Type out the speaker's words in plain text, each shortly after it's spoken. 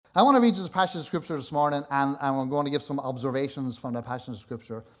I want to read this passage of Scripture this morning, and I'm going to give some observations from that passage of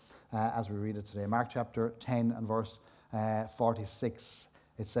Scripture as we read it today. Mark chapter 10 and verse 46.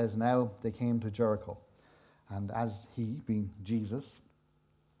 It says, "Now they came to Jericho, and as he, being Jesus,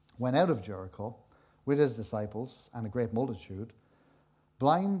 went out of Jericho with his disciples and a great multitude,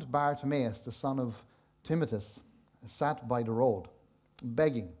 blind Bartimaeus, the son of Timaeus, sat by the road,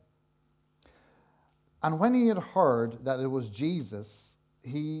 begging. And when he had heard that it was Jesus,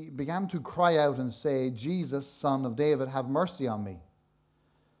 he began to cry out and say, 'Jesus, Son of David, have mercy on me.'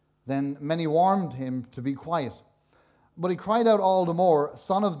 Then many warned him to be quiet. But he cried out all the more,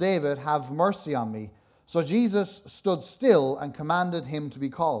 'Son of David, have mercy on me.' So Jesus stood still and commanded him to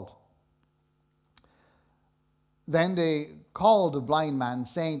be called. Then they called the blind man,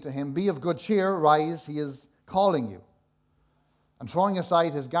 saying to him, 'Be of good cheer, rise, he is calling you.' And throwing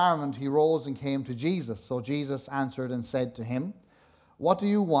aside his garment, he rose and came to Jesus. So Jesus answered and said to him, 'What do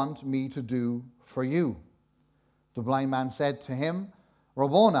you want me to do for you?' The blind man said to him,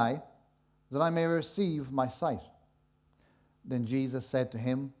 'Rabboni, that I may receive my sight.' Then Jesus said to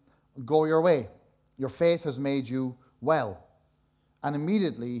him, 'Go your way, your faith has made you well.' And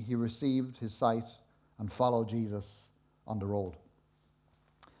immediately he received his sight and followed Jesus on the road."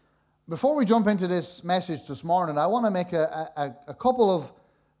 Before we jump into this message this morning, I want to make a couple of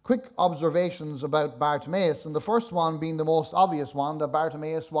quick observations about Bartimaeus, and the first one being the most obvious one, that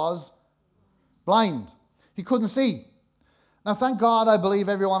Bartimaeus was blind. He couldn't see. Now, thank God, I believe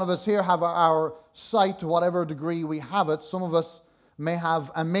every one of us here have our sight to whatever degree we have it. Some of us may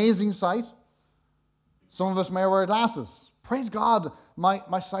have amazing sight. Some of us may wear glasses. Praise God,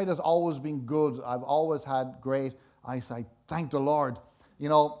 my sight has always been good. I've always had great eyesight. Thank the Lord. You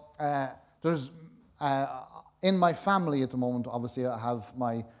know, there's in my family at the moment, obviously I have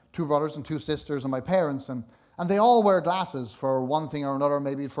my 2 brothers and 2 sisters and my parents, and they all wear glasses for one thing or another,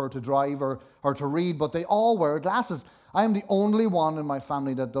 maybe for to drive or to read, but they all wear glasses. I am the only one in my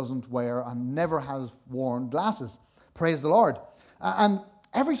family that doesn't wear and never has worn glasses. Praise the Lord. And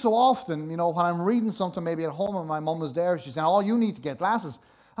every so often, you know, when I'm reading something maybe at home and my mum is there, she's saying, "Oh, you need to get glasses."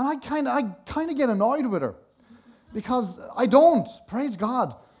 And I kind of get annoyed with her because I don't. Praise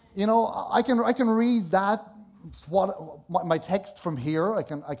God. You know, I can read that my text from here. I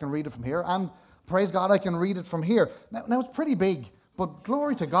can read it from here, and praise God, I can read it from here. Now it's pretty big, but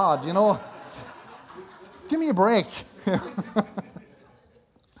glory to God. You know, give me a break.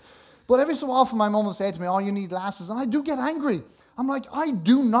 But every so often, my mum will say to me, "Oh, you need glasses," and I do get angry. I'm like, I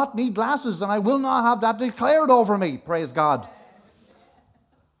do not need glasses, and I will not have that declared over me. Praise God.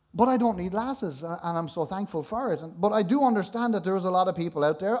 But I don't need glasses, and I'm so thankful for it. But I do understand that there is a lot of people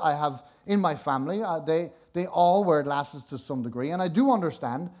out there. I have in my family, they all wear glasses to some degree. And I do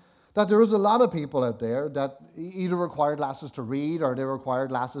understand that there is a lot of people out there that either require glasses to read or they require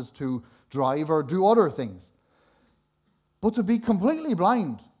glasses to drive or do other things. But to be completely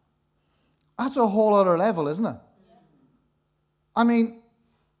blind, that's a whole other level, isn't it? I mean,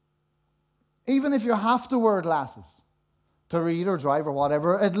 even if you have to wear glasses to read or drive or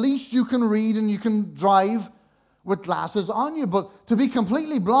whatever, at least you can read and you can drive with glasses on you. But to be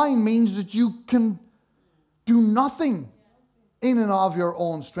completely blind means that you can do nothing in and of your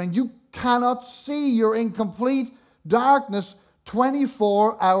own strength. You cannot see. You're in complete darkness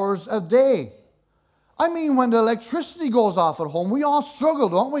 24 hours a day. I mean, when the electricity goes off at home, we all struggle,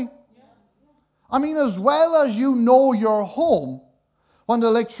 don't we? I mean, as well as you know your home, when the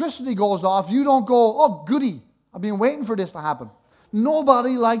electricity goes off, you don't go, "Oh, goody, I've been waiting for this to happen."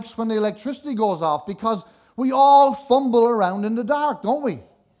 Nobody likes when the electricity goes off because we all fumble around in the dark, don't we?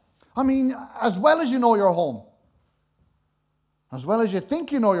 I mean, as well as you know your home, as well as you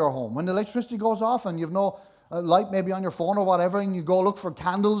think you know your home, when the electricity goes off and you've no light maybe on your phone or whatever, and you go look for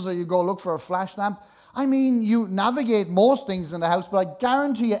candles or you go look for a flash lamp, I mean, you navigate most things in the house, but I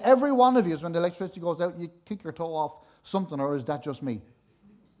guarantee you, every one of you, when the electricity goes out, you kick your toe off something, or is that just me?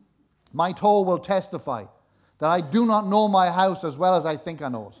 My toe will testify that I do not know my house as well as I think I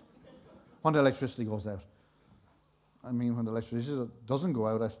know it when the electricity goes out. I mean, when the electricity doesn't go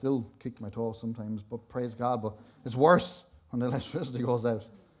out, I still kick my toe sometimes, but praise God, but it's worse when the electricity goes out.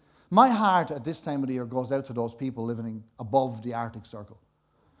 My heart at this time of the year goes out to those people living above the Arctic Circle.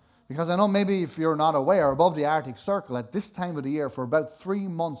 Because I know maybe if you're not aware, above the Arctic Circle, at this time of the year, for about 3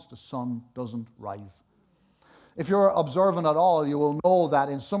 months, the sun doesn't rise. If you're observant at all, you will know that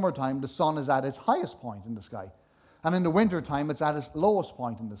in summertime, the sun is at its highest point in the sky. And in the wintertime, it's at its lowest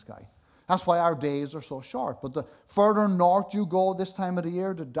point in the sky. That's why our days are so short. But the further north you go this time of the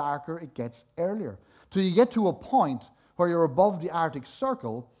year, the darker it gets earlier. Till you get to a point where you're above the Arctic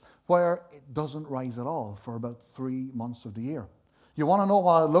Circle, where it doesn't rise at all for about 3 months of the year. You want to know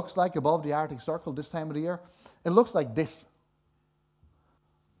what it looks like above the Arctic Circle this time of the year? It looks like this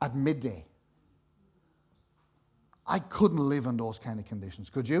at midday. I couldn't live in those kind of conditions.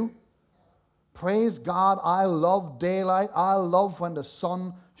 Could you? Praise God, I love daylight. I love when the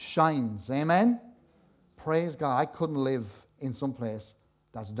sun shines. Amen? Praise God, I couldn't live in some place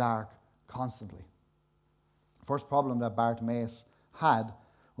that's dark constantly. First problem that Bartimaeus had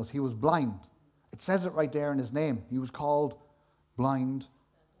was he was blind. It says it right there in his name. He was called blind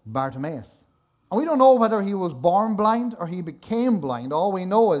Bartimaeus. And we don't know whether he was born blind or he became blind. All we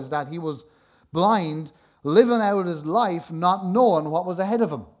know is that he was blind, living out his life, not knowing what was ahead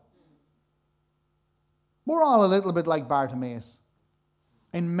of him. We're all a little bit like Bartimaeus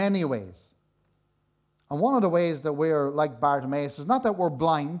in many ways. And one of the ways that we're like Bartimaeus is not that we're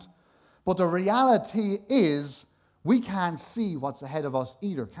blind, but the reality is we can't see what's ahead of us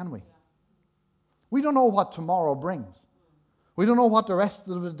either, can we? We don't know what tomorrow brings. We don't know what the rest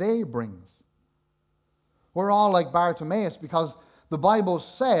of the day brings. We're all like Bartimaeus because the Bible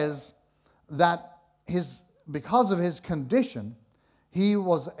says that because of his condition, he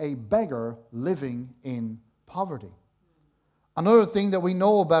was a beggar living in poverty. Another thing that we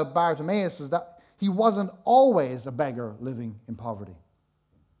know about Bartimaeus is that he wasn't always a beggar living in poverty.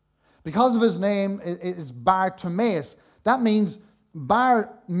 Because of his name is Bartimaeus, that means Bar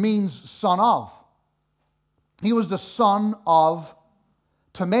means son of. He was the son of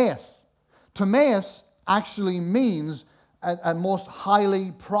Timaeus. Timaeus actually means a most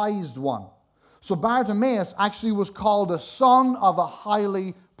highly prized one. So Bartimaeus actually was called a son of a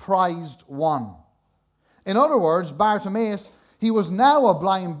highly prized one. In other words, Bartimaeus, he was now a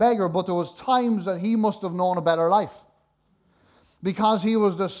blind beggar, but there was times that he must have known a better life. Because he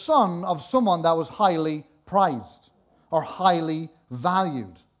was the son of someone that was highly prized or highly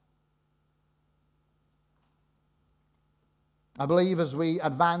valued. I believe as we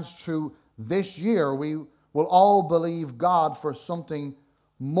advance through this year, we will all believe God for something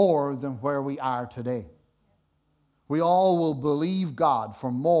more than where we are today. We all will believe God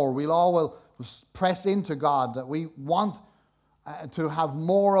for more. We all will press into God that we want to have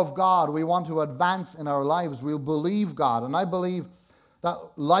more of God. We want to advance in our lives. We'll believe God. And I believe that,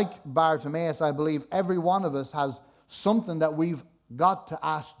 like Bartimaeus, I believe every one of us has something that we've got to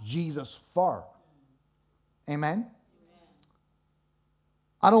ask Jesus for. Amen?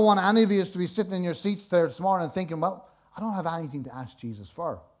 I don't want any of you to be sitting in your seats there this morning thinking, well, I don't have anything to ask Jesus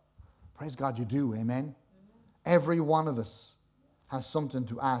for. Praise God, you do. Amen? Every one of us has something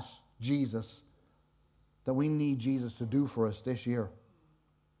to ask Jesus that we need Jesus to do for us this year.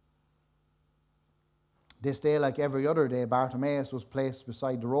 This day, like every other day, Bartimaeus was placed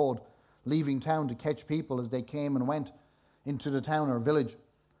beside the road, leaving town to catch people as they came and went into the town or village.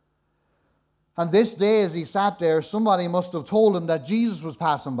 And this day, as he sat there, somebody must have told him that Jesus was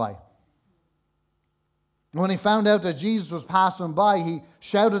passing by. When he found out that Jesus was passing by, he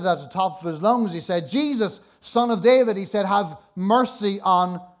shouted at the top of his lungs. He said, "Jesus, Son of David," he said, "have mercy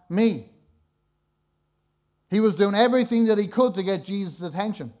on me." He was doing everything that he could to get Jesus'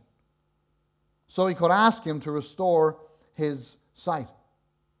 attention, so he could ask him to restore his sight.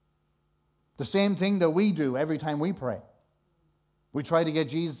 The same thing that we do every time we pray. We try to get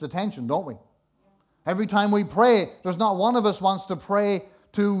Jesus' attention, don't we? Every time we pray, there's not one of us wants to pray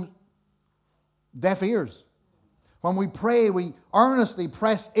to deaf ears. When we pray, we earnestly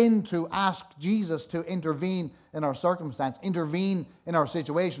press in to ask Jesus to intervene in our circumstance, intervene in our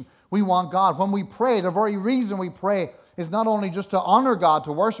situation. We want God. When we pray, the very reason we pray is not only just to honor God,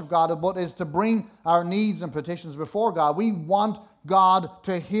 to worship God, but is to bring our needs and petitions before God. We want God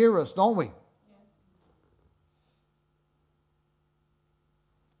to hear us, don't we?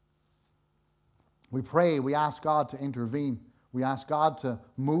 We pray, we ask God to intervene. We ask God to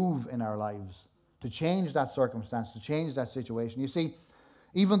move in our lives, to change that circumstance, to change that situation. You see,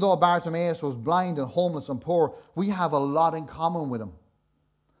 even though Bartimaeus was blind and homeless and poor, we have a lot in common with him.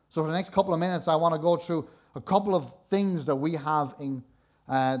 So for the next couple of minutes, I want to go through a couple of things that we have in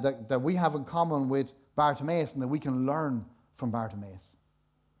common with Bartimaeus and that we can learn from Bartimaeus.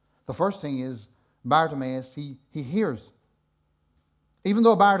 The first thing is Bartimaeus, he hears. Even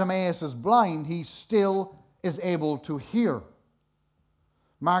though Bartimaeus is blind, he still is able to hear.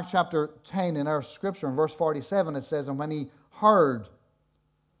 Mark chapter 10 in our scripture, in verse 47, it says, "And when he heard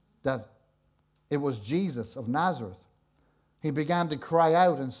that it was Jesus of Nazareth, he began to cry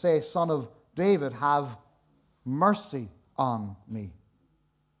out and say, 'Son of David, have mercy on me.'"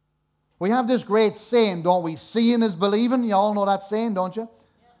 We have this great saying, don't we? Seeing is believing. You all know that saying, don't you?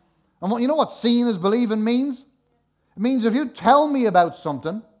 And you know what seeing is believing means? It means if you tell me about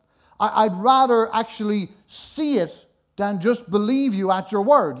something, I'd rather actually see it than just believe you at your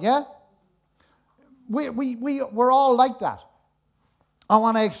word, yeah? We're all like that. I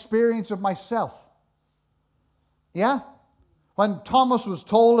want to experience it myself. Yeah? When Thomas was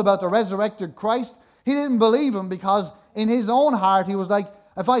told about the resurrected Christ, he didn't believe him because in his own heart he was like,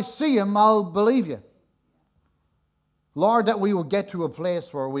 if I see him, I'll believe you. Lord, that we would get to a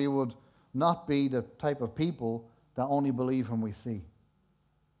place where we would not be the type of people that only believe whom we see.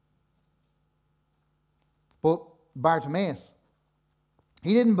 But Bartimaeus,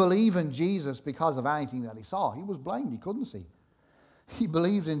 he didn't believe in Jesus because of anything that he saw. He was blind, he couldn't see. He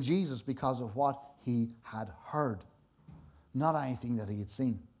believed in Jesus because of what he had heard, not anything that he had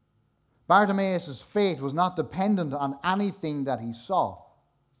seen. Bartimaeus' faith was not dependent on anything that he saw.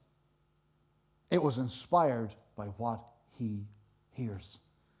 It was inspired by what he hears.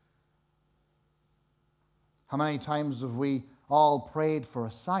 How many times have we all prayed for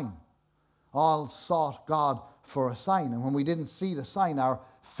a sign? All sought God for a sign. And when we didn't see the sign, our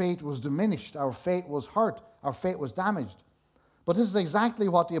faith was diminished. Our faith was hurt. Our faith was damaged. But this is exactly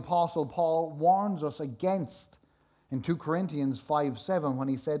what the Apostle Paul warns us against in 2 Corinthians 5:7 when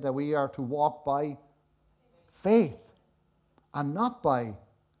he said that we are to walk by faith and not by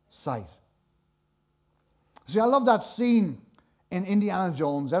sight. See, I love that scene in Indiana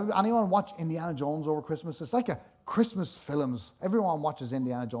Jones. Anyone watch Indiana Jones over Christmas? It's like a Christmas films. Everyone watches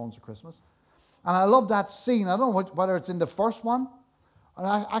Indiana Jones at Christmas. And I love that scene. I don't know whether it's in the first one, or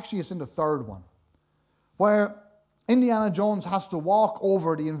actually it's in the third one, where Indiana Jones has to walk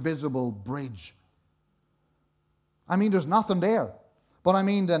over the invisible bridge. I mean, there's nothing there. But I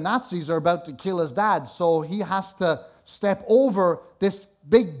mean, the Nazis are about to kill his dad, so he has to step over this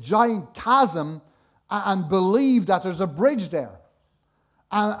big giant chasm and believe that there's a bridge there.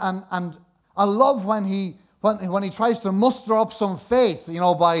 And I love when he tries to muster up some faith,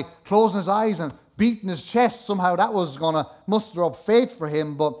 by closing his eyes and beating his chest. Somehow that was going to muster up faith for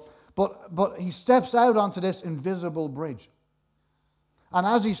him. But he steps out onto this invisible bridge. And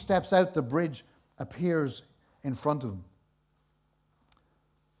as he steps out, the bridge appears in front of him.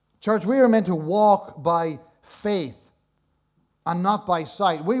 Church, we are meant to walk by faith and not by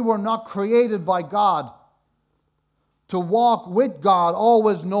sight. We were not created by God to walk with God,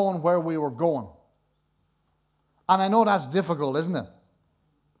 always knowing where we were going. And I know that's difficult, isn't it?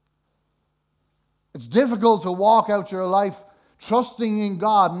 It's difficult to walk out your life trusting in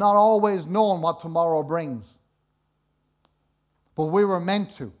God, not always knowing what tomorrow brings. But we were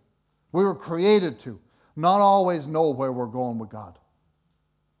meant to. We were created to not always know where we're going with God.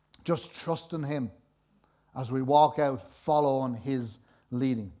 Just trust in Him as we walk out following His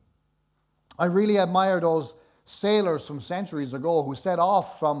leading. I really admire those sailors from centuries ago who set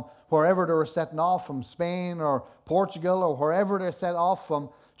off from wherever they were setting off, from Spain or Portugal or wherever they set off from,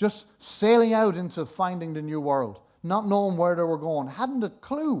 just sailing out into finding the new world, not knowing where they were going, hadn't a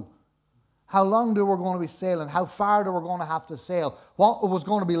clue how long they were going to be sailing, how far they were going to have to sail, what it was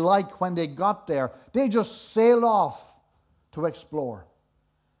going to be like when they got there. They just sailed off to explore.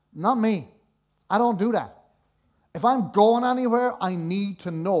 Not me. I don't do that. If I'm going anywhere, I need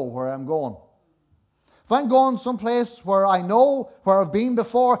to know where I'm going. If I'm going someplace where I know where I've been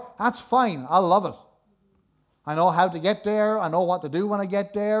before, that's fine. I love it. I know how to get there. I know what to do when I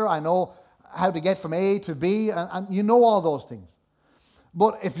get there. I know how to get from A to B, and you know all those things.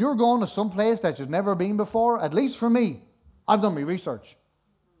 But if you're going to some place that you've never been before, at least for me, I've done my research.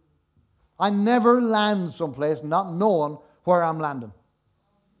 I never land someplace not knowing where I'm landing.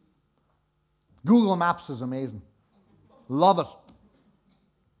 Google Maps is amazing. Love it.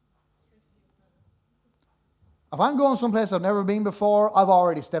 If I'm going someplace I've never been before, I've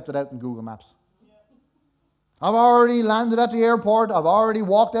already stepped it out in Google Maps. I've already landed at the airport. I've already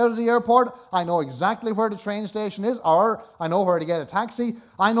walked out of the airport. I know exactly where the train station is, or I know where to get a taxi.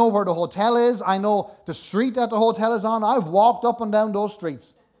 I know where the hotel is. I know the street that the hotel is on. I've walked up and down those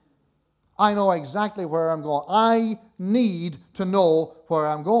streets. I know exactly where I'm going. I need to know where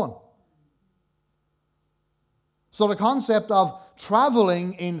I'm going. So the concept of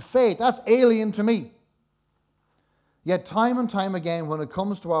traveling in faith, that's alien to me. Yet time and time again, when it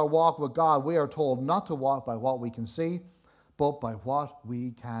comes to our walk with God, we are told not to walk by what we can see, but by what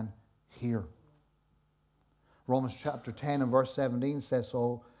we can hear. Romans chapter 10 and verse 17 says,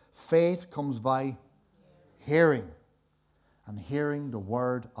 so faith comes by hearing, and hearing the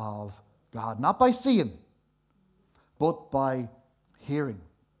word of God. Not by seeing, but by hearing.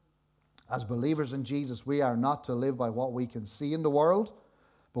 As believers in Jesus, we are not to live by what we can see in the world,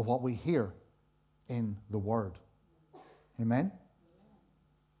 but what we hear in the word. Amen?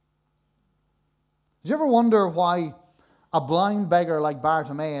 Did you ever wonder why a blind beggar like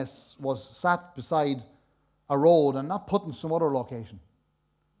Bartimaeus was sat beside a road and not put in some other location.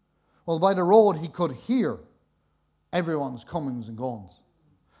 Well, by the road, he could hear everyone's comings and goings.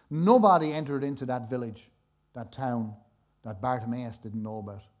 Nobody entered into that village, that town, that Bartimaeus didn't know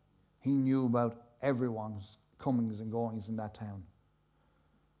about. He knew about everyone's comings and goings in that town.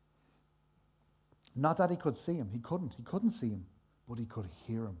 Not that he could see him. He couldn't see him, but he could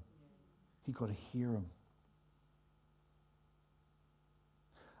hear him. He could hear him.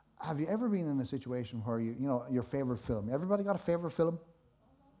 Have you ever been in a situation where your favorite film? Everybody got a favorite film?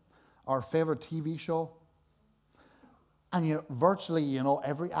 Or favorite TV show? And you virtually,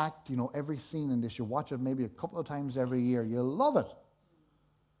 every act, every scene in this, you watch it maybe a couple of times every year. You love it.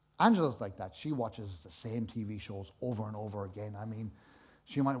 Angela's like that. She watches the same TV shows over and over again. I mean,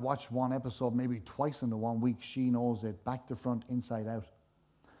 she might watch one episode maybe twice in the 1 week. She knows it back to front, inside out.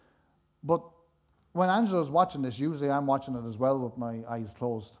 But when Angela's watching this, usually I'm watching it as well with my eyes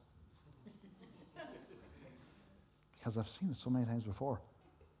closed. Because I've seen it so many times before.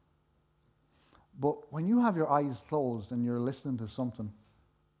 But when you have your eyes closed and you're listening to something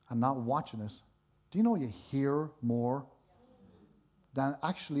and not watching it, do you know you hear more than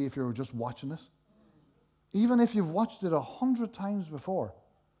actually if you were just watching it? Even if you've watched it 100 times before.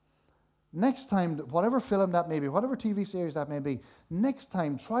 Next time, whatever film that may be, whatever TV series that may be, next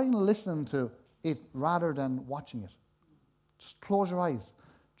time try and listen to it rather than watching it. Just close your eyes.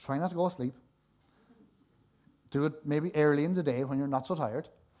 Try not to go asleep. Do it maybe early in the day when you're not so tired.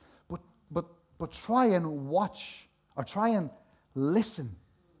 But try and watch or try and listen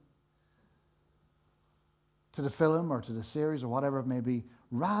to the film or to the series or whatever it may be,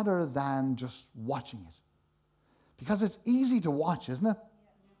 rather than just watching it. Because it's easy to watch, isn't it?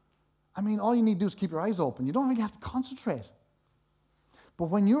 I mean, all you need to do is keep your eyes open. You don't really have to concentrate. But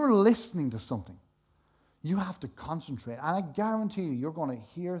when you're listening to something, you have to concentrate. And I guarantee you're going to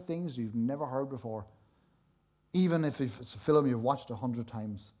hear things you've never heard before, even if it's a film you've watched 100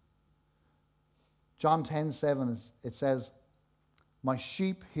 times. John 10:7, it says, "My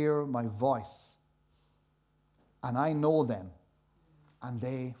sheep hear my voice, and I know them, and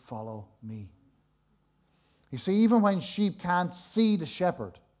they follow me." You see, even when sheep can't see the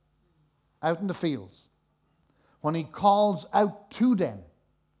shepherd out in the fields, when he calls out to them,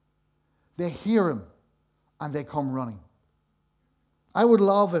 they hear him, and they come running. I would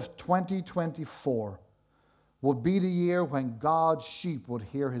love if 2024 would be the year when God's sheep would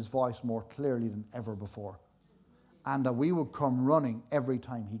hear his voice more clearly than ever before. And that we would come running every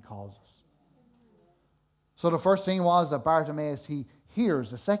time he calls us. So the first thing was that Bartimaeus, he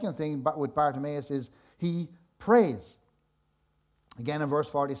hears. The second thing with Bartimaeus is he prays. Again in verse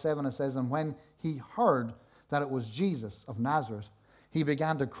 47 it says, "And when he heard that it was Jesus of Nazareth, he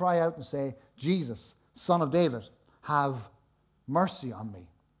began to cry out and say, 'Jesus, Son of David, have mercy on me.'"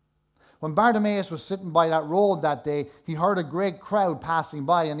 When Bartimaeus was sitting by that road that day, he heard a great crowd passing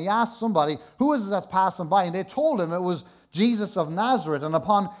by, and he asked somebody, "Who is it that's passing by?" And they told him it was Jesus of Nazareth. And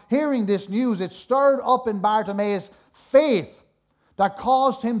upon hearing this news, it stirred up in Bartimaeus faith that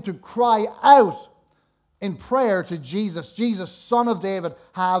caused him to cry out in prayer to Jesus, "Jesus, Son of David,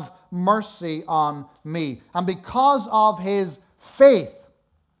 have mercy on me." And because of his faith,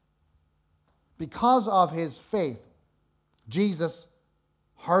 Jesus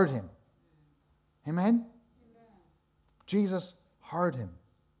heard him. Amen? Jesus heard him.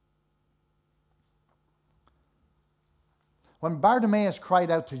 When Bartimaeus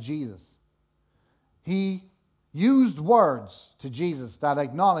cried out to Jesus, he used words to Jesus that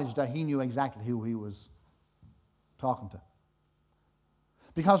acknowledged that he knew exactly who he was talking to.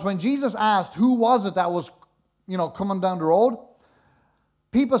 Because when Jesus asked who was it that was, coming down the road,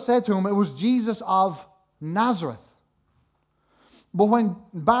 people said to him it was Jesus of Nazareth. But when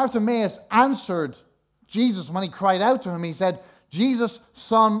Bartimaeus answered Jesus, when he cried out to him, he said, "Jesus,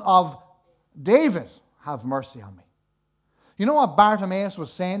 Son of David, have mercy on me." You know what Bartimaeus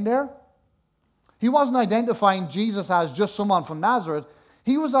was saying there? He wasn't identifying Jesus as just someone from Nazareth.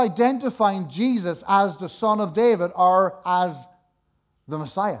 He was identifying Jesus as the Son of David or as the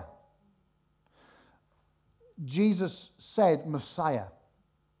Messiah. Jesus said, "Messiah,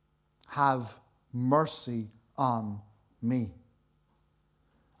 have mercy on me."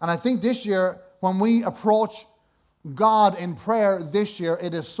 And I think this year, when we approach God in prayer this year,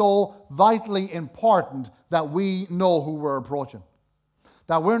 it is so vitally important that we know who we're approaching.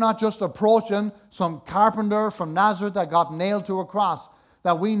 That we're not just approaching some carpenter from Nazareth that got nailed to a cross.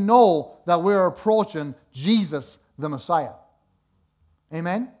 That we know that we're approaching Jesus the Messiah.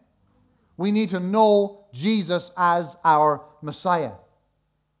 Amen? We need to know Jesus as our Messiah.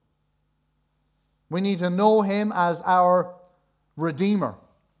 We need to know him as our Redeemer,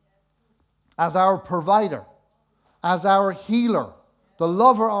 as our provider, as our healer, the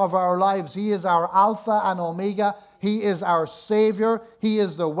lover of our lives. He is our Alpha and Omega. He is our Savior. He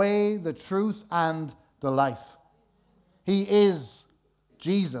is the way, the truth, and the life. He is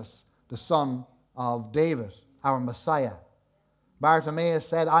Jesus, the Son of David, our Messiah. Bartimaeus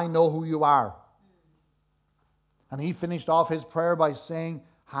said, I know who you are. And he finished off his prayer by saying,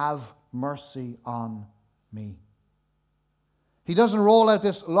 have mercy on me. He doesn't roll out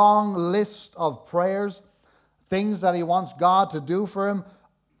this long list of prayers, things that he wants God to do for him.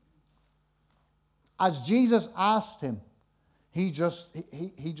 As Jesus asked him, he just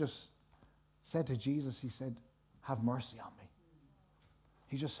said to Jesus, he said, have mercy on me.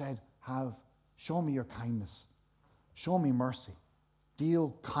 He just said, show me your kindness. Show me mercy.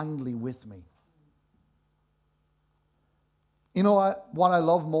 Deal kindly with me. You know what I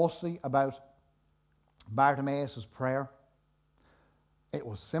love mostly about Bartimaeus' prayer? It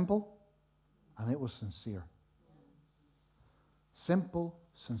was simple and it was sincere. Simple,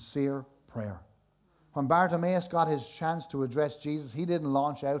 sincere prayer. When Bartimaeus got his chance to address Jesus, he didn't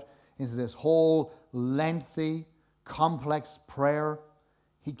launch out into this whole lengthy, complex prayer.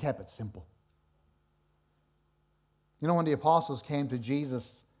 He kept it simple. You know, when the apostles came to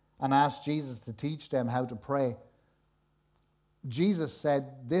Jesus and asked Jesus to teach them how to pray, Jesus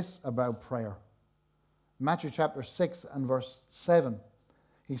said this about prayer. Matthew chapter 6 and verse 7.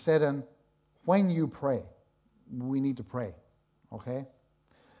 He said, and when you pray, we need to pray, okay?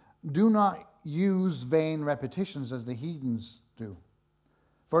 Do not use vain repetitions as the heathens do,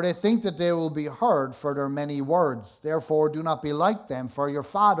 for they think that they will be heard for their many words. Therefore, do not be like them, for your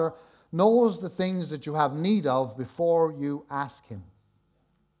Father knows the things that you have need of before you ask him.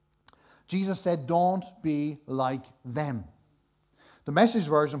 Jesus said, don't be like them. The Message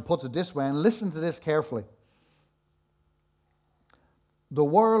version puts it this way, and listen to this carefully. The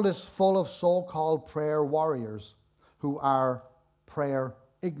world is full of so-called prayer warriors who are prayer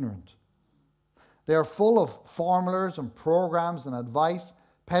ignorant. They are full of formulas and programs and advice,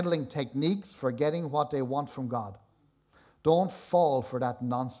 peddling techniques for getting what they want from God. Don't fall for that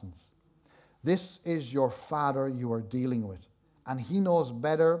nonsense. This is your Father you are dealing with, and he knows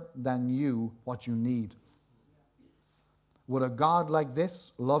better than you what you need. With a God like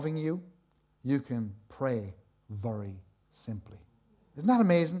this loving you, you can pray very simply. Isn't that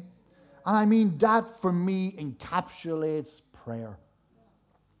amazing? And I mean, that for me encapsulates prayer.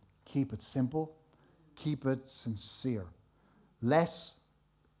 Keep it simple. Keep it sincere. Less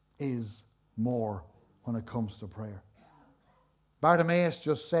is more when it comes to prayer. Bartimaeus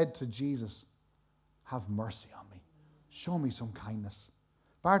just said to Jesus, have mercy on me. Show me some kindness.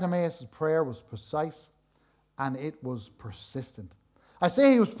 Bartimaeus' prayer was precise and it was persistent. I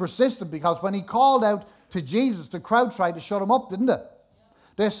say he was persistent because when he called out to Jesus, the crowd tried to shut him up, didn't it?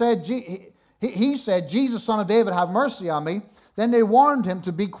 They said, he said, Jesus, Son of David, have mercy on me. Then they warned him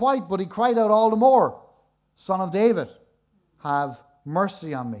to be quiet, but he cried out all the more, Son of David, have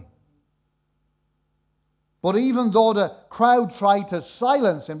mercy on me. But even though the crowd tried to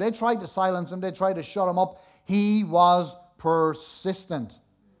silence him, they tried to shut him up, he was persistent.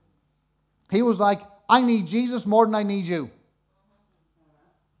 He was like, I need Jesus more than I need you.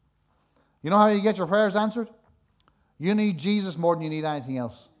 You know how you get your prayers answered? You need Jesus more than you need anything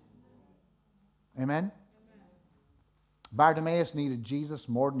else. Amen? Bartimaeus needed Jesus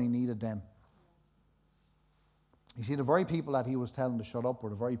more than he needed them. You see, the very people that he was telling to shut up were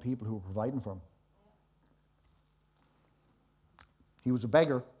the very people who were providing for him. He was a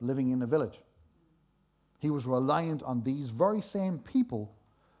beggar living in a village. He was reliant on these very same people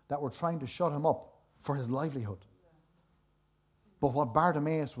that were trying to shut him up for his livelihood. But what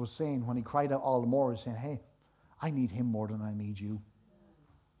Bartimaeus was saying when he cried out all the more is saying, hey, I need him more than I need you.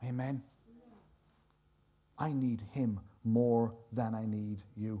 Amen. I need him more than I need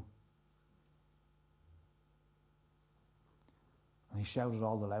you. And he shouted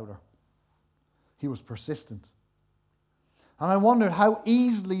all the louder. He was persistent. And I wondered, how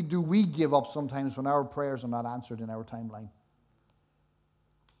easily do we give up sometimes when our prayers are not answered in our timeline?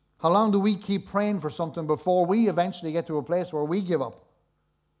 How long do we keep praying for something before we eventually get to a place where we give up?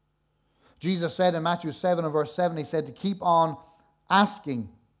 Jesus said in Matthew 7 and verse 7, he said to keep on asking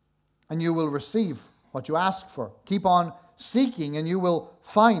and you will receive what you ask for. Keep on seeking and you will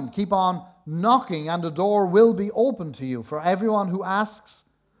find. Keep on knocking and the door will be open to you. For everyone who asks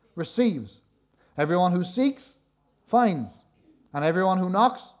receives. Everyone who seeks finds. And everyone who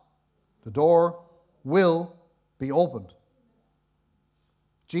knocks, the door will be opened.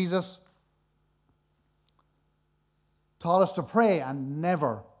 Jesus taught us to pray and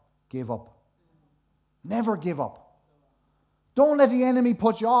never give up. Never give up. Don't let the enemy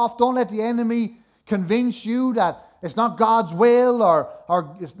put you off. Don't let the enemy convince you that it's not God's will,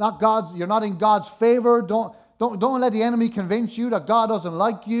 or it's not God's, you're not in God's favor. Don't let the enemy convince you that God doesn't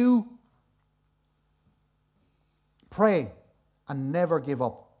like you. Pray and never give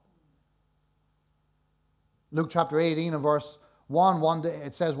up. Luke chapter 18 and verse 1, one day,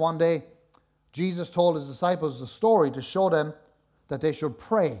 it says one day, Jesus told his disciples a story to show them that they should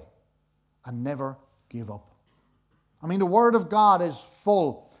pray and never give up. I mean, the Word of God is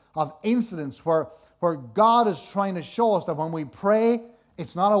full of incidents where God is trying to show us that when we pray,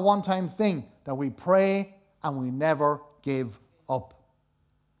 it's not a one-time thing, that we pray and we never give up.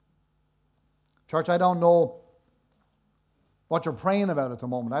 Church, I don't know what you're praying about at the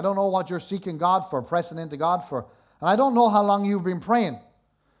moment. I don't know what you're seeking God for, pressing into God for. And I don't know how long you've been praying.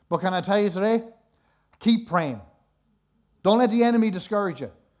 But can I tell you today? Keep praying. Don't let the enemy discourage you.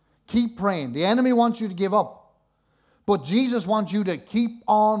 Keep praying. The enemy wants you to give up. But Jesus wants you to keep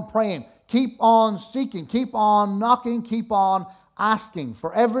on praying. Keep on seeking. Keep on knocking. Keep on asking.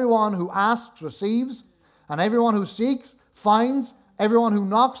 For everyone who asks receives. And everyone who seeks finds. Everyone who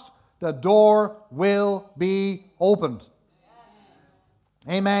knocks, the door will be opened.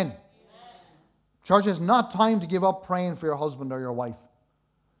 Amen. Amen. Church, it's not time to give up praying for your husband or your wife.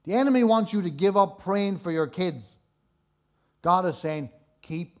 The enemy wants you to give up praying for your kids. God is saying,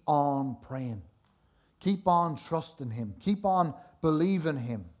 keep on praying. Keep on trusting Him. Keep on believing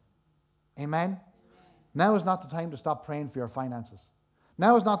Him. Amen? Amen? Now is not the time to stop praying for your finances.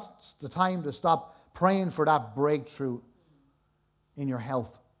 Now is not the time to stop praying for that breakthrough in your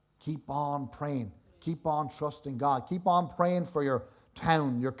health. Keep on praying. Keep on trusting God. Keep on praying for your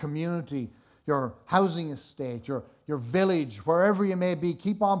town, your community, your housing estate, your village, wherever you may be.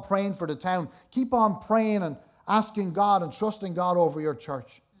 Keep on praying for the town. Keep on praying and asking God and trusting God over your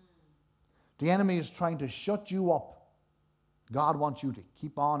church. The enemy is trying to shut you up. God wants you to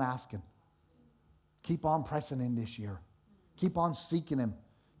keep on asking. Keep on pressing in this year. Keep on seeking Him.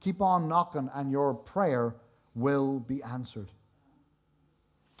 Keep on knocking, and your prayer will be answered.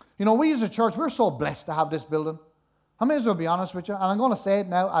 You know, we as a church, we're so blessed to have this building. I may as well be honest with you, and I'm going to say it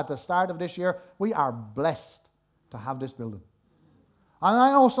now at the start of this year, we are blessed to have this building. And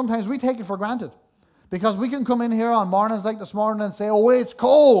I know sometimes we take it for granted, because we can come in here on mornings like this morning and say, oh, it's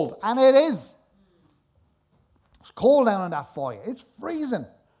cold, and it is. It's cold down in that foyer. It's freezing.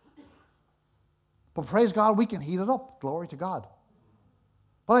 But praise God, we can heat it up. Glory to God.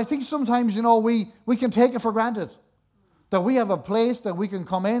 But I think sometimes, you know, we can take it for granted. That we have a place that we can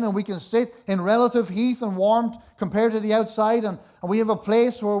come in and we can sit in relative heat and warmth compared to the outside. And we have a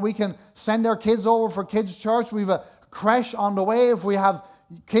place where we can send our kids over for kids' church. We have a creche on the way. If we have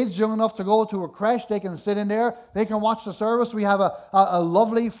kids young enough to go to a creche, they can sit in there. They can watch the service. We have a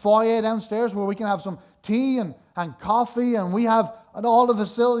lovely foyer downstairs where we can have some tea and coffee. And we have all the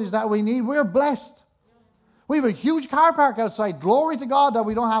facilities that we need. We're blessed. We have a huge car park outside. Glory to God that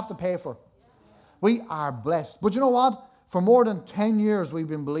we don't have to pay for. We are blessed. But you know what? For more than 10 years, we've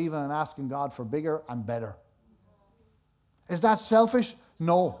been believing and asking God for bigger and better. Is that selfish?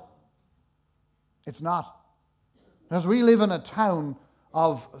 No. It's not. Because we live in a town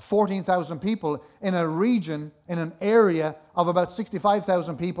of 14,000 people, in a region, in an area of about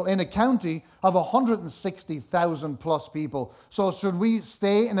 65,000 people, in a county of 160,000 plus people. So should we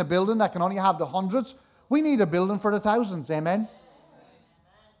stay in a building that can only have the hundreds? We need a building for the thousands. Amen?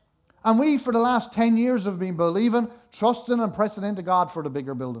 And we, for the last 10 years, have been believing, trusting, and pressing into God for the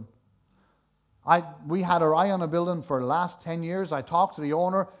bigger building. We had our eye on a building for the last 10 years. I talked to the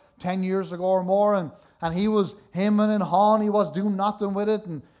owner 10 years ago or more, and he was hemming and hawing. He was doing nothing with it,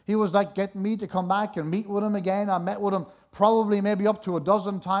 and he was like getting me to come back and meet with him again. I met with him probably maybe up to a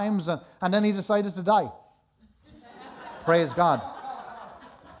dozen times, and then he decided to die. Praise God.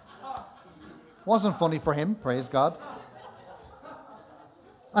 Wasn't funny for him, praise God.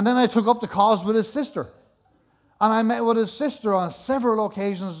 And then I took up the cause with his sister. And I met with his sister on several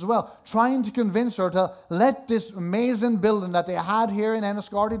occasions as well, trying to convince her to let this amazing building that they had here in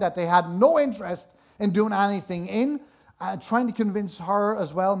Enniscorthy, that they had no interest in doing anything in, trying to convince her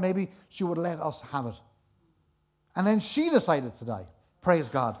as well, maybe she would let us have it. And then she decided to die. Praise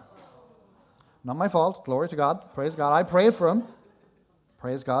God. Not my fault. Glory to God. Praise God. I prayed for him.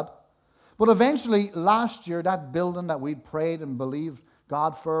 Praise God. But eventually, last year, that building that we'd prayed and believed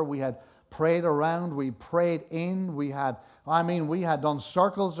God for, we had prayed around, we prayed in, we had done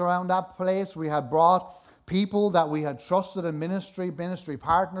circles around that place. We had brought people that we had trusted in ministry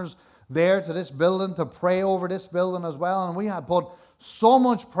partners there to this building to pray over this building as well. And we had put so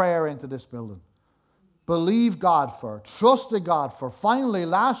much prayer into this building. Believed God for, trusted God for. Finally,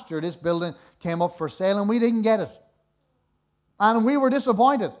 last year, this building came up for sale and we didn't get it. And we were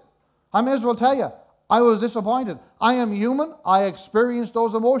disappointed. I may as well tell you, I was disappointed. I am human. I experienced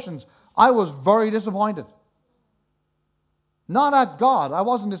those emotions. I was very disappointed. Not at God. I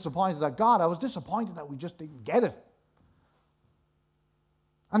wasn't disappointed at God. I was disappointed that we just didn't get it.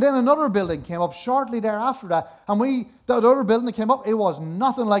 And then another building came up shortly thereafter that. And the other building that came up, it was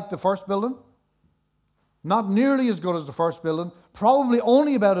nothing like the first building. Not nearly as good as the first building. Probably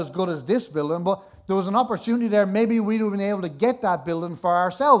only about as good as this building. But there was an opportunity there. Maybe we would have been able to get that building for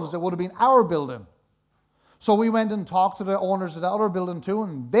ourselves. It would have been our building. So we went and talked to the owners of the other building too,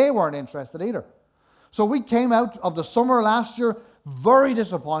 and they weren't interested either. So we came out of the summer last year very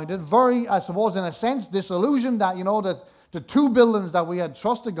disappointed, very, I suppose, in a sense, disillusioned that, the two buildings that we had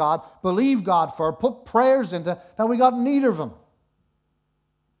trusted God, believed God for, put prayers into, that we got neither of them.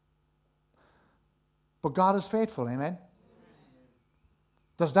 But God is faithful, amen?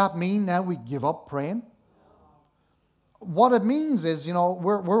 Does that mean now we give up praying? What it means is,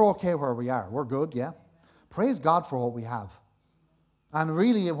 we're okay where we are. We're good, yeah? Praise God for what we have. And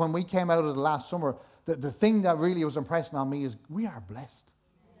really, when we came out of the last summer, the thing that really was impressing on me is we are blessed.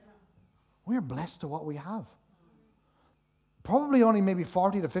 We are blessed to what we have. Probably only maybe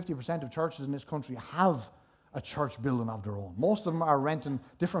 40 to 50% of churches in this country have a church building of their own. Most of them are renting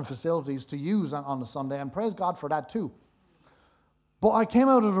different facilities to use on a Sunday, and praise God for that too. But I came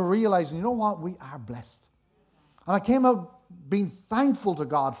out of it realizing, you know what? We are blessed. And I came out being thankful to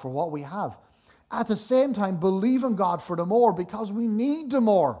God for what we have. At the same time, believing God for the more, because we need the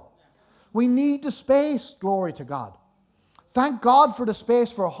more. We need the space, glory to God. Thank God for the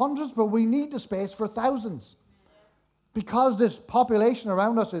space for hundreds, but we need the space for thousands. Because this population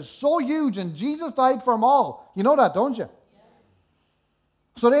around us is so huge, and Jesus died for them all. You know that, don't you? Yes.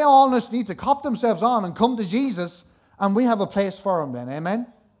 So they all just need to cop themselves on and come to Jesus, and we have a place for them then. Amen?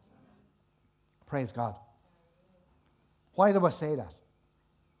 Praise God. Why do I say that?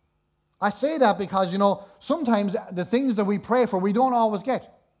 I say that because, sometimes the things that we pray for, we don't always get.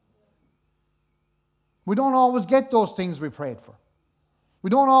 We don't always get those things we prayed for. We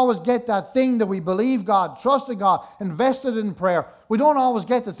don't always get that thing that we believe God, trusted God, invested in prayer. We don't always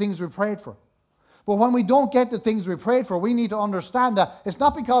get the things we prayed for. But when we don't get the things we prayed for, we need to understand that it's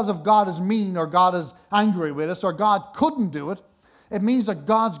not because of God is mean or God is angry with us or God couldn't do it. It means that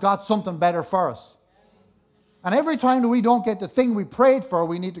God's got something better for us. And every time that we don't get the thing we prayed for,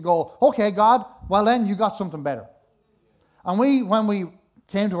 we need to go, okay, God, well then you got something better. And when we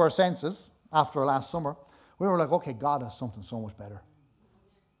came to our senses after last summer, we were like, okay, God has something so much better.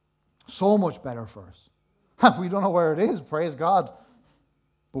 So much better for us. We don't know where it is, praise God.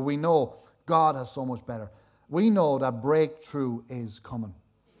 But we know God has so much better. We know that breakthrough is coming.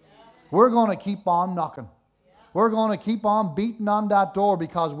 We're going to keep on knocking. We're going to keep on beating on that door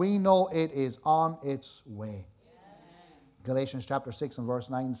because we know it is on its way. Galatians chapter 6 and verse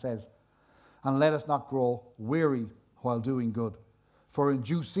 9 says, and let us not grow weary while doing good, for in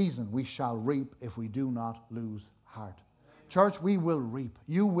due season we shall reap if we do not lose heart. Church, we will reap.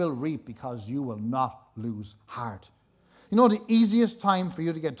 You will reap because you will not lose heart. The easiest time for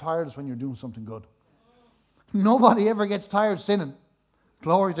you to get tired is when you're doing something good. Nobody ever gets tired sinning.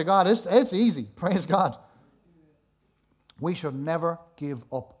 Glory to God. It's easy. Praise God. We should never give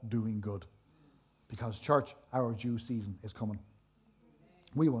up doing good. Because, church, our due season is coming.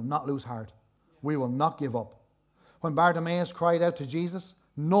 We will not lose heart. We will not give up. When Bartimaeus cried out to Jesus,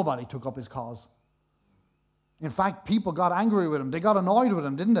 nobody took up his cause. In fact, people got angry with him. They got annoyed with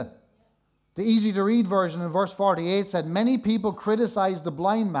him, didn't they? The easy-to-read version in verse 48 said, many people criticized the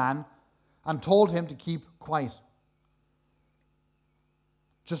blind man and told him to keep quiet.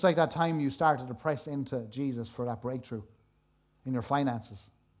 Just like that time you started to press into Jesus for that breakthrough in your finances,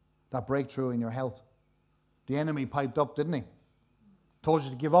 that breakthrough in your health. The enemy piped up, didn't he? Told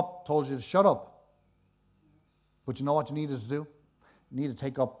you to give up, told you to shut up. But you know what you needed to do? You need to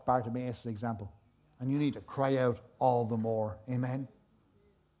take up Bartimaeus' example. And you need to cry out all the more. Amen?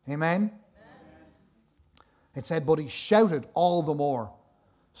 Amen? It said, but he shouted all the more,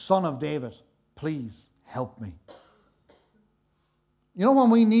 Son of David, please help me. When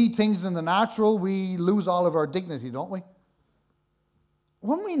we need things in the natural, we lose all of our dignity, don't we?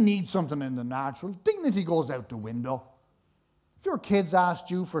 When we need something in the natural, dignity goes out the window. If your kids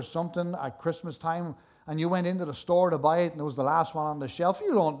asked you for something at Christmas time and you went into the store to buy it and it was the last one on the shelf,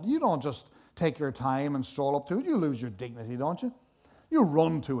 you don't just take your time and stroll up to it. You lose your dignity, don't you? You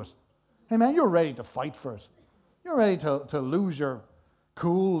run to it. Amen? You're ready to fight for it. You're ready to lose your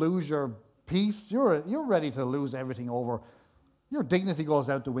cool, lose your peace. You're ready to lose everything over. Your dignity goes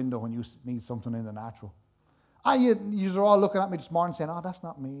out the window when you need something in the natural. You're all looking at me this morning saying, oh, that's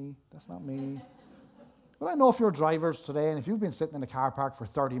not me. That's not me. But I know if you're drivers today and if you've been sitting in a car park for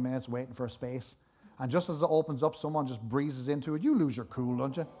 30 minutes waiting for a space And just as it opens up, someone just breezes into it. You lose your cool,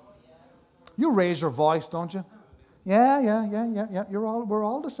 don't you? You raise your voice, don't you? Yeah. We're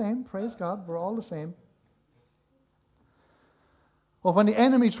all the same. Praise God. We're all the same. Well, when the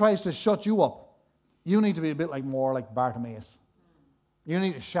enemy tries to shut you up, you need to be a bit more like Bartimaeus. You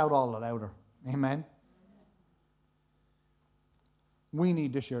need to shout all the louder. Amen. We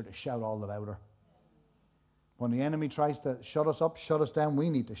need this year to shout all the louder. When the enemy tries to shut us up, shut us down, we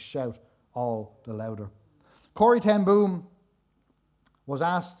need to shout all the louder. Corrie ten Boom was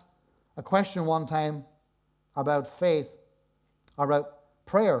asked a question one time about faith, or about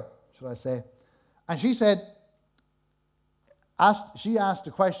prayer, should I say. And she said, she asked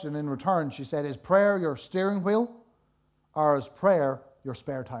a question in return. She said, is prayer your steering wheel, or is prayer your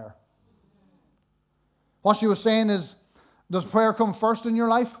spare tire? What she was saying is, does prayer come first in your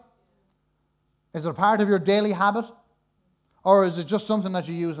life? Is it a part of your daily habit? Or is it just something that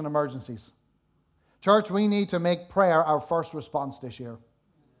you use in emergencies? Church, we need to make prayer our first response this year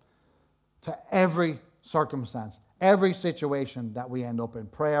to every circumstance, every situation that we end up in.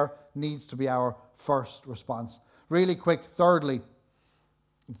 Prayer needs to be our first response. Really quick, thirdly,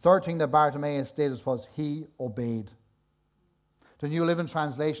 the third thing that Bartimaeus did was he obeyed. The New Living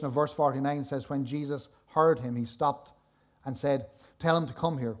Translation of verse 49 says, when Jesus heard him, he stopped and said, tell him to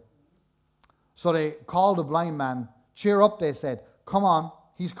come here. So they called the blind man. Cheer up, they said. Come on,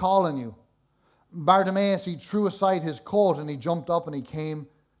 he's calling you. Bartimaeus, he threw aside his coat and he jumped up and he came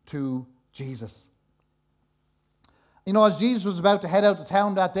to Jesus. You know, as Jesus was about to head out of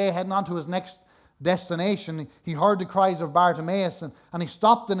town that day, heading on to his next destination, he heard the cries of Bartimaeus and he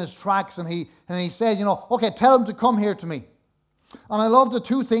stopped in his tracks and he said, okay, tell him to come here to me. And I love the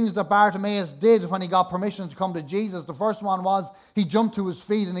two things that Bartimaeus did when he got permission to come to Jesus. The first one was he jumped to his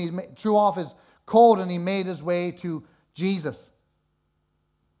feet and he threw off his coat and he made his way to Jesus.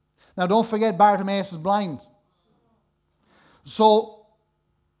 Now don't forget, Bartimaeus is blind. So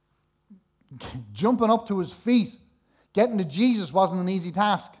jumping up to his feet, getting to Jesus wasn't an easy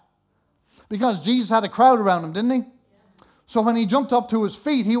task. Because Jesus had a crowd around him, didn't he? So when he jumped up to his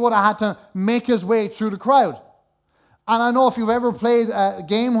feet, he would have had to make his way through the crowd. And I know if you've ever played a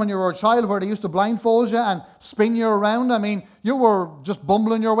game when you were a child where they used to blindfold you and spin you around, I mean, you were just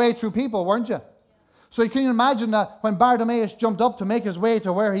bumbling your way through people, weren't you? So you can imagine that when Bartimaeus jumped up to make his way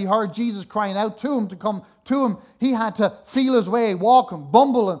to where he heard Jesus crying out to him to come to him, he had to feel his way, walk and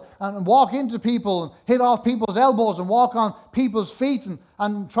bumble and walk into people and hit off people's elbows and walk on people's feet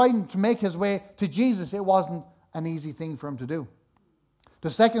and trying to make his way to Jesus. It wasn't an easy thing for him to do.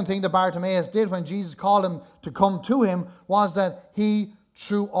 The second thing that Bartimaeus did when Jesus called him to come to him was that he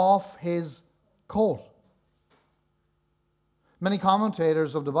threw off his coat. Many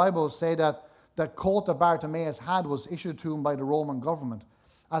commentators of the Bible say that that coat that Bartimaeus had was issued to him by the Roman government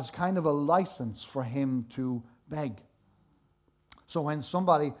as kind of a license for him to beg. So when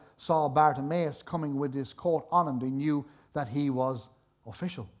somebody saw Bartimaeus coming with this coat on him, they knew that he was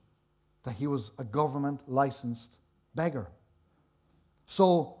official, that he was a government licensed beggar.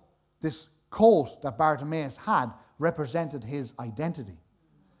 So this coat that Bartimaeus had represented his identity.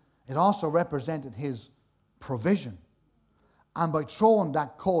 It also represented his provision. And by throwing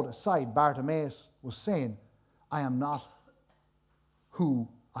that coat aside, Bartimaeus was saying, I am not who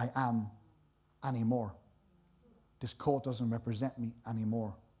I am anymore. This coat doesn't represent me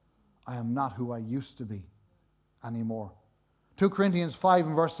anymore. I am not who I used to be anymore. 2 Corinthians 5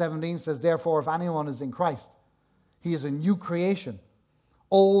 and verse 17 says, therefore, if anyone is in Christ, he is a new creation.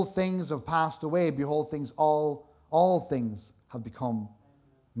 Old things have passed away. Behold, all things have become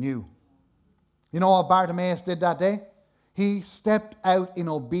new. You know what Bartimaeus did that day? He stepped out in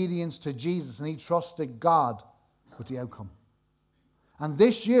obedience to Jesus and he trusted God with the outcome. And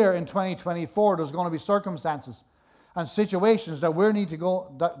this year in 2024, there's going to be circumstances and situations that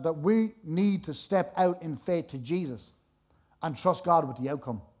we need to step out in faith to Jesus and trust God with the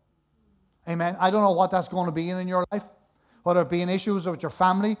outcome. Amen. I don't know what that's going to be in your life, whether it be in issues with your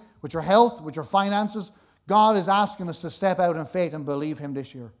family, with your health, with your finances. God is asking us to step out in faith and believe Him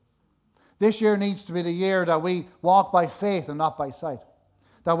this year. This year needs to be the year that we walk by faith and not by sight.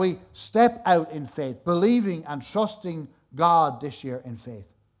 That we step out in faith, believing and trusting God this year in faith.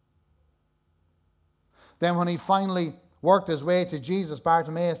 Then when he finally worked his way to Jesus,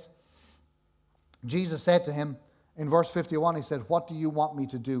 Bartimaeus, Jesus said to him in verse 51, he said, what do you want me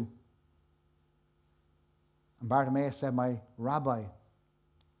to do? And Bartimaeus said, my Rabbi,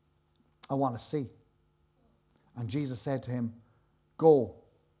 I want to see. And Jesus said to him, go,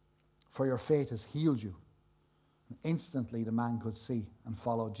 for your faith has healed you. And instantly the man could see and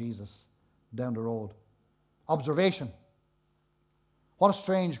follow Jesus down the road. Observation. What a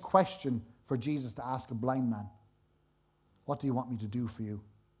strange question for Jesus to ask a blind man, what do you want me to do for you?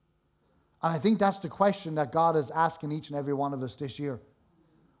 And I think that's the question that God is asking each and every one of us this year.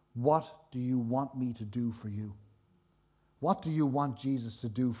 What do you want me to do for you? What do you want Jesus to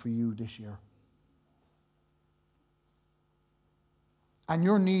do for you this year? And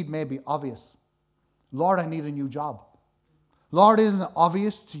your need may be obvious. Lord, I need a new job. Lord, isn't it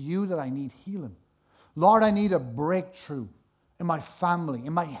obvious to you that I need healing? Lord, I need a breakthrough in my family,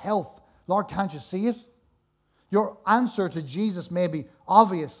 in my health. Lord, can't you see it? Your answer to Jesus may be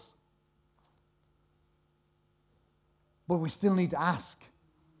obvious. But we still need to ask.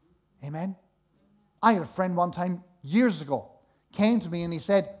 Amen? I had a friend one time, years ago, came to me and he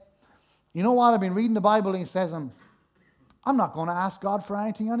said, you know what, I've been reading the Bible, and he says, I'm not going to ask God for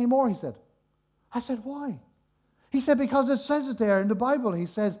anything anymore, he said. I said, why? He said, because it says it there in the Bible. He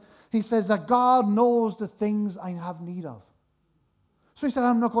says that God knows the things I have need of. So he said,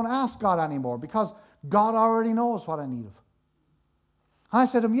 I'm not going to ask God anymore because God already knows what I need of. And I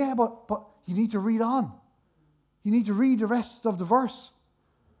said to him, yeah, but you need to read on. You need to read the rest of the verse.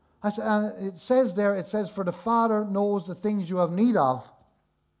 I said, and it says there, it says, for the Father knows the things you have need of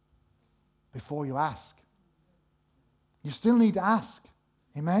before you ask. You still need to ask.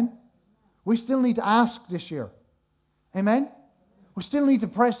 Amen? We still need to ask this year. Amen? We still need to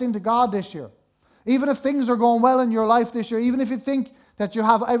press into God this year. Even if things are going well in your life this year, even if you think that you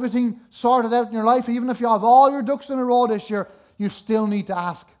have everything sorted out in your life, even if you have all your ducks in a row this year, you still need to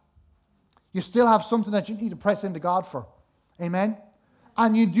ask. You still have something that you need to press into God for. Amen?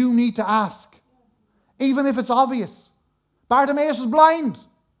 And you do need to ask. Even if it's obvious. Bartimaeus is blind.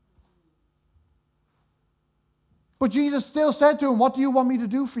 But Jesus still said to him, what do you want me to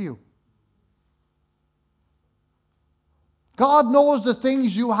do for you? God knows the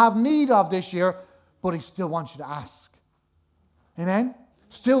things you have need of this year, but he still wants you to ask. Amen?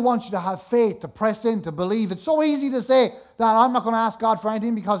 Still wants you to have faith, to press in, to believe. It's so easy to say that I'm not going to ask God for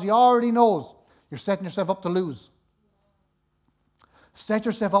anything because he already knows. You're setting yourself up to lose. Set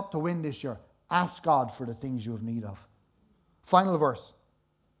yourself up to win this year. Ask God for the things you have need of. Final verse.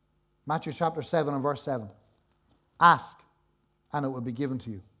 Matthew chapter 7 and verse 7. Ask, and it will be given to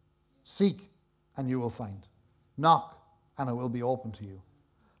you. Seek, and you will find. Knock, and it will be open to you.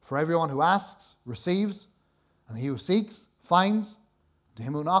 For everyone who asks, receives, and he who seeks, finds. To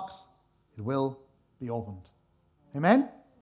him who knocks, it will be opened. Amen?